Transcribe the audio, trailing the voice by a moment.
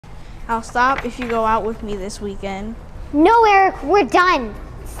I'll stop if you go out with me this weekend. No, Eric, we're done.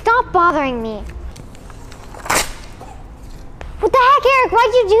 Stop bothering me. What the heck, Eric?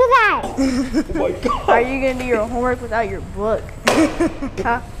 Why'd you do that? Oh my God. How are you gonna do your homework without your book?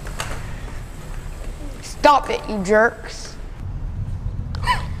 Huh? Stop it, you jerks.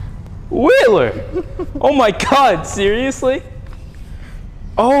 Wheeler! Oh my God, seriously?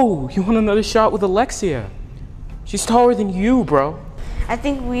 Oh, you want another shot with Alexia? She's taller than you, bro. I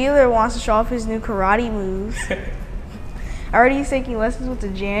think Wheeler wants to show off his new karate moves. Already he's taking lessons with the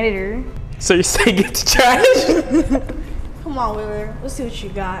janitor. So you're saying it's trash? Come on, Wheeler. Let's see what you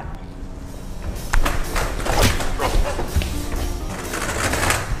got.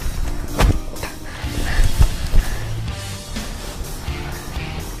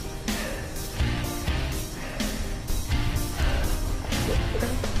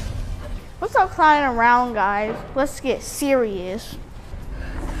 Let's stop clowning around, guys. Let's get serious.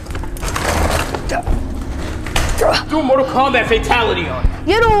 Do a Mortal Kombat fatality on him.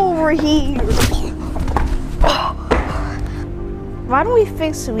 Get over here. Why don't we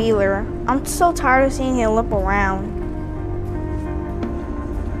fix Wheeler? I'm so tired of seeing him limp around.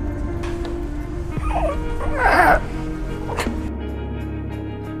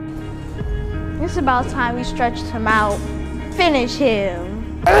 It's about time we stretched him out. Finish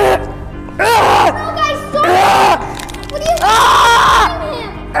him. No, guys, stop! What are you doing?